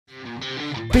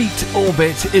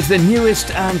BeatOrbit is the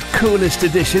newest and coolest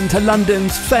addition to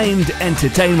London's famed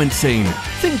entertainment scene.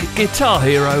 Think Guitar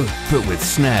Hero, but with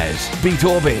snares.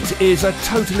 BeatOrbit is a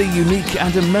totally unique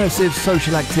and immersive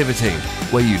social activity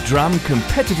where you drum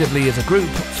competitively as a group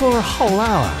for a whole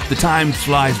hour. The time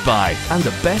flies by, and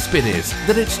the best bit is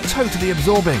that it's totally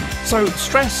absorbing. So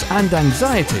stress and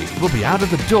anxiety will be out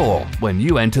of the door when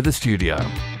you enter the studio.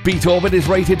 BeatOrbit is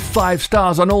rated 5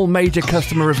 stars on all major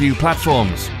customer review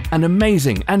platforms. An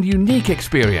amazing and unique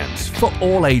experience for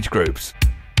all age groups.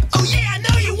 Oh yeah, I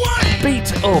know you want it!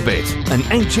 BeatOrbit, an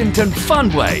ancient and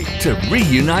fun way to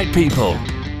reunite people.